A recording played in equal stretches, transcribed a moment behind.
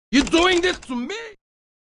You doing this to me?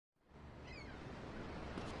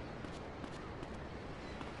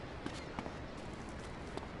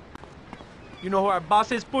 You know who our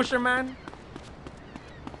boss is, Pusher Man?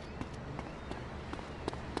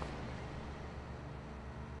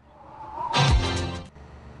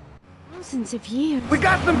 Thousands of years. We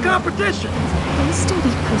got some competition! They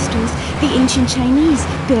studied crystals, the ancient Chinese,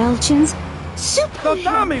 Belgians, So Superman.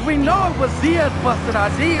 Tommy, we know it was Diaz busted our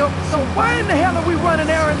deal, so why in the hell are we running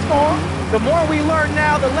errands for him? The more we learn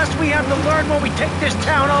now, the less we have to learn when we take this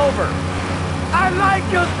town over. I like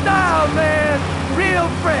your style, man! Real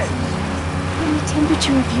fresh! When the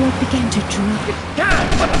temperature of Europe began to drop, It's time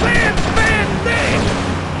for the man thing!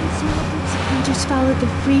 and small groups of hunters followed the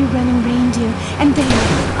free-running reindeer, and there,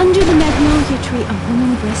 under the magnolia tree, a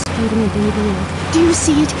woman breastfeeding a baby elk. Do you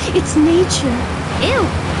see it? It's nature. Ew,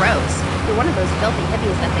 gross. You're one of those filthy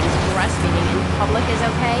hippies that thinks breastfeeding in public is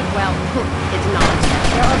okay? Well, it's not.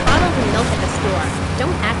 There are bottles of milk at the store.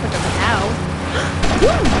 Don't act like a cow.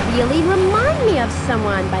 You really remind me of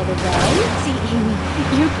someone, by the way. See, Amy,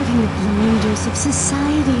 you're putting the blinders of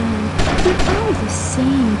society on. We're all the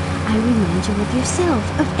same. I remind you of yourself,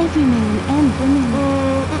 of every man and woman.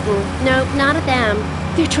 No, not of them.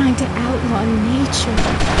 They're trying to outlaw nature.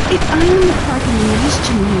 If I'm in the park and the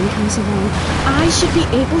Christian man comes along, I should be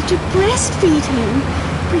able to breastfeed him.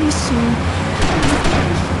 Pretty soon,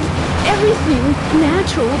 everything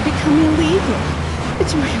natural will become illegal.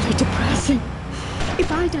 It's really depressing.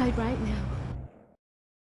 If I died right now...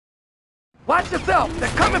 Watch yourself! They're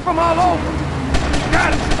coming from all over!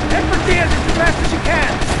 Got it! Head for Diaz as fast as you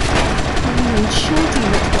can! Women and children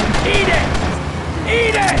Eat it!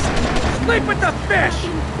 Eat it! Sleep with the fish! the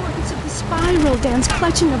importance of the spiral dance,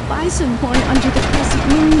 clutching a bison horn under the crescent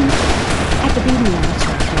moon. At the beating lodge,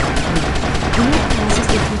 we have classes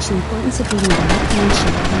that teach the importance of beating the right hand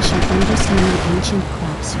shellfish and understanding ancient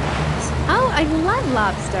crop circles. Oh, I love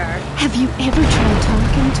lobster. Have you ever tried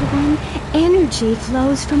talking to one? Energy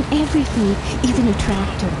flows from everything, even a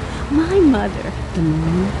tractor. My mother, the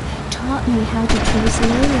moon, taught me how to trace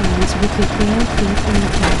ley lines with your bare feet in the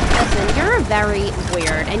dirt. Listen, you're very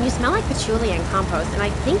weird, and you smell like patchouli and compost, and I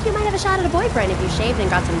think you might have a shot at a boyfriend if you shaved and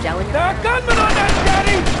got some gel in your There are gunmen on that,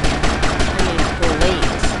 Daddy! I mean,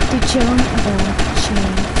 please. To Joan of Arc,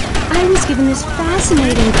 shave. I was given this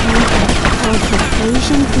fascinating pamphlet called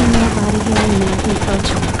Caucasian Female Body Hair in American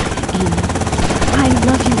Culture. Amy, I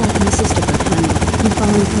love you like my sister, but honey, you've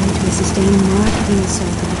fallen prey to a sustained marketing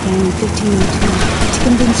assault that began in 1502 to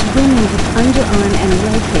convince women that underarm and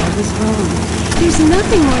leg hair was wrong. There's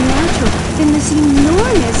nothing more natural than this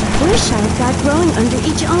enormous bush I've got growing under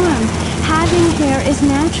each arm. Having hair is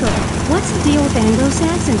natural. What's the deal with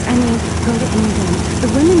Anglo-Saxons? I mean, go to England. The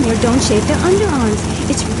women there don't shave their underarms.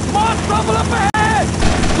 It's More trouble up ahead!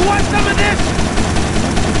 You want some of this?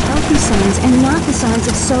 healthy signs and not the signs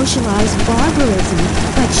of socialized barbarism,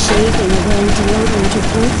 like shaving or wearing deodorant or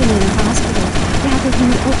birthing in a hospital, rather than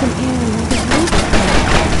the open air and like a roof.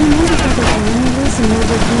 Remember Brother Romulus and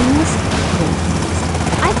Mother Venus?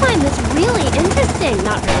 I find this really interesting.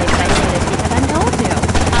 Not really, but I say this because I'm told to.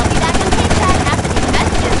 I'll be back on Cape Cod after these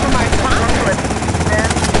messages from our sponsors.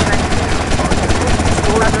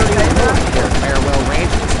 Farewell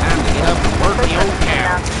Ranch, it's time to get up and work the old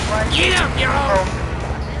cow. Get up, y'all!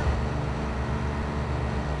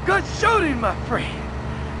 Good shooting, my friend!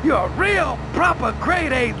 You're a real, proper,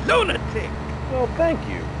 grade-A lunatic! Well, thank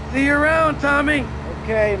you. See you around, Tommy!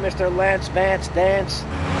 Okay, Mr. Lance Vance Dance.